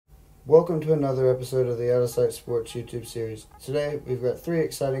Welcome to another episode of the Out of Sight Sports YouTube series. Today, we've got three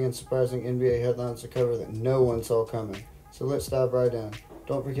exciting and surprising NBA headlines to cover that no one saw coming. So let's dive right in.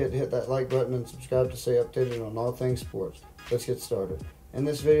 Don't forget to hit that like button and subscribe to stay updated on all things sports. Let's get started. In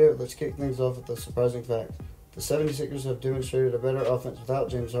this video, let's kick things off with a surprising fact. The 76ers have demonstrated a better offense without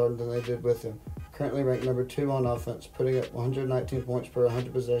James Harden than they did with him. Currently ranked number 2 on offense, putting up 119 points per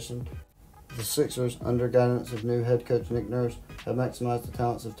 100 possessions. The Sixers, under guidance of new head coach Nick Nurse, have maximized the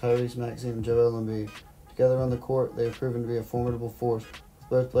talents of Tyrese Maxey and Joel Embiid. Together on the court, they have proven to be a formidable force, with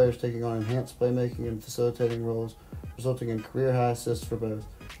both players taking on enhanced playmaking and facilitating roles, resulting in career-high assists for both.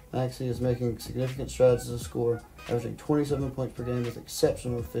 Maxey is making significant strides as a scorer, averaging 27 points per game with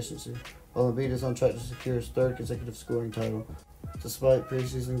exceptional efficiency, while Embiid is on track to secure his third consecutive scoring title. Despite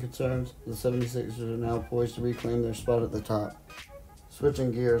preseason concerns, the 76ers are now poised to reclaim their spot at the top.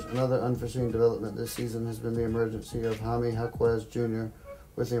 Switching gears, another unforeseen development this season has been the emergence of Jaime Jaquez Jr.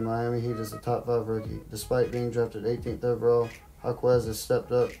 with the Miami Heat as a top 5 rookie. Despite being drafted 18th overall, Jaquez has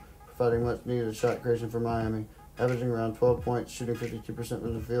stepped up, providing much-needed shot creation for Miami, averaging around 12 points, shooting 52%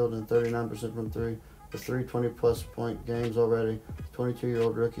 from the field and 39% from 3, with 3 20-plus point games already. The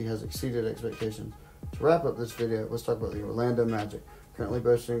 22-year-old rookie has exceeded expectations. To wrap up this video, let's talk about the Orlando Magic, currently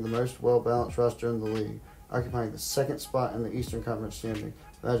boasting the most well-balanced roster in the league. Occupying the second spot in the Eastern Conference standing,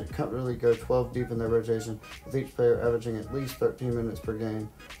 the Magic comfortably go 12 deep in their rotation, with each player averaging at least 13 minutes per game.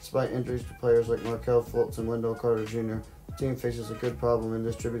 Despite injuries to players like Markelle Fultz and Wendell Carter Jr., the team faces a good problem in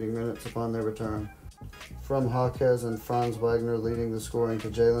distributing minutes upon their return. From Jaquez and Franz Wagner leading the scoring to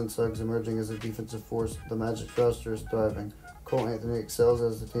Jalen Suggs emerging as a defensive force, the Magic's roster is thriving. Cole Anthony excels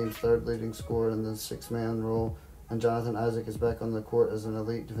as the team's third leading scorer in the six-man role, and Jonathan Isaac is back on the court as an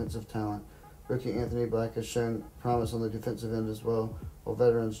elite defensive talent. Rookie Anthony Black has shown promise on the defensive end as well, while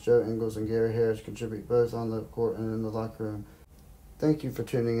veterans Joe Ingles and Gary Harris contribute both on the court and in the locker room. Thank you for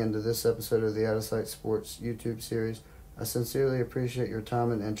tuning into this episode of the Out of Sight Sports YouTube series. I sincerely appreciate your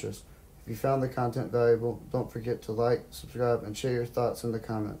time and interest. If you found the content valuable, don't forget to like, subscribe, and share your thoughts in the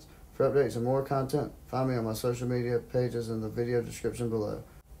comments. For updates and more content, find me on my social media pages in the video description below.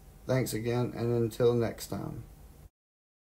 Thanks again, and until next time.